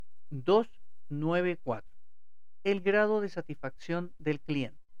294. El grado de satisfacción del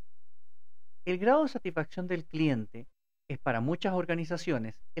cliente. El grado de satisfacción del cliente es para muchas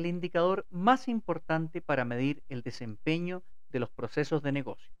organizaciones el indicador más importante para medir el desempeño de los procesos de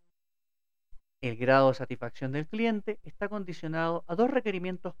negocio. El grado de satisfacción del cliente está condicionado a dos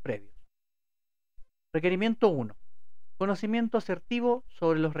requerimientos previos. Requerimiento 1. Conocimiento asertivo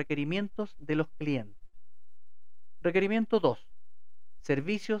sobre los requerimientos de los clientes. Requerimiento 2.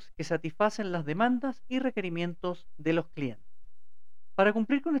 Servicios que satisfacen las demandas y requerimientos de los clientes. Para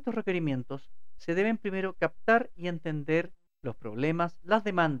cumplir con estos requerimientos, se deben primero captar y entender los problemas, las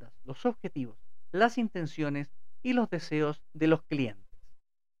demandas, los objetivos, las intenciones y los deseos de los clientes.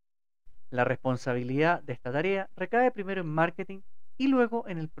 La responsabilidad de esta tarea recae primero en marketing y luego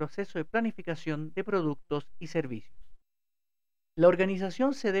en el proceso de planificación de productos y servicios. La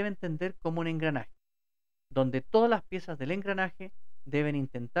organización se debe entender como un engranaje, donde todas las piezas del engranaje deben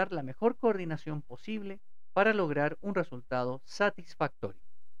intentar la mejor coordinación posible para lograr un resultado satisfactorio.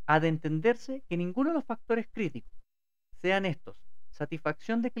 Ha de entenderse que ninguno de los factores críticos, sean estos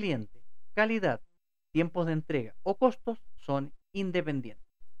satisfacción de cliente, calidad, tiempos de entrega o costos, son independientes.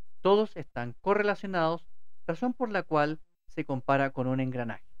 Todos están correlacionados, razón por la cual se compara con un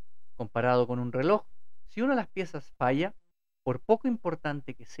engranaje. Comparado con un reloj, si una de las piezas falla, por poco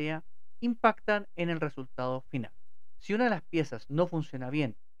importante que sea, impactan en el resultado final. Si una de las piezas no funciona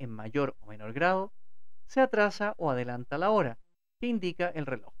bien en mayor o menor grado, se atrasa o adelanta la hora que indica el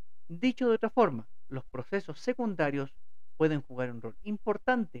reloj. Dicho de otra forma, los procesos secundarios pueden jugar un rol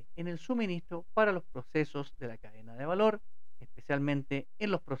importante en el suministro para los procesos de la cadena de valor, especialmente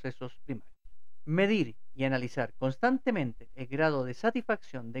en los procesos primarios. Medir y analizar constantemente el grado de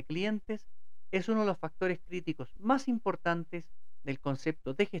satisfacción de clientes es uno de los factores críticos más importantes del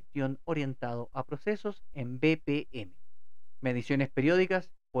concepto de gestión orientado a procesos en IBPM. Mediciones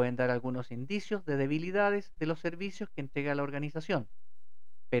periódicas pueden dar algunos indicios de debilidades de los servicios que entrega la organización,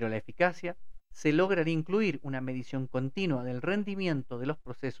 pero la eficacia se logra al incluir una medición continua del rendimiento de los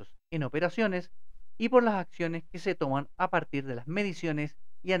procesos en operaciones y por las acciones que se toman a partir de las mediciones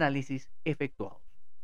y análisis efectuados.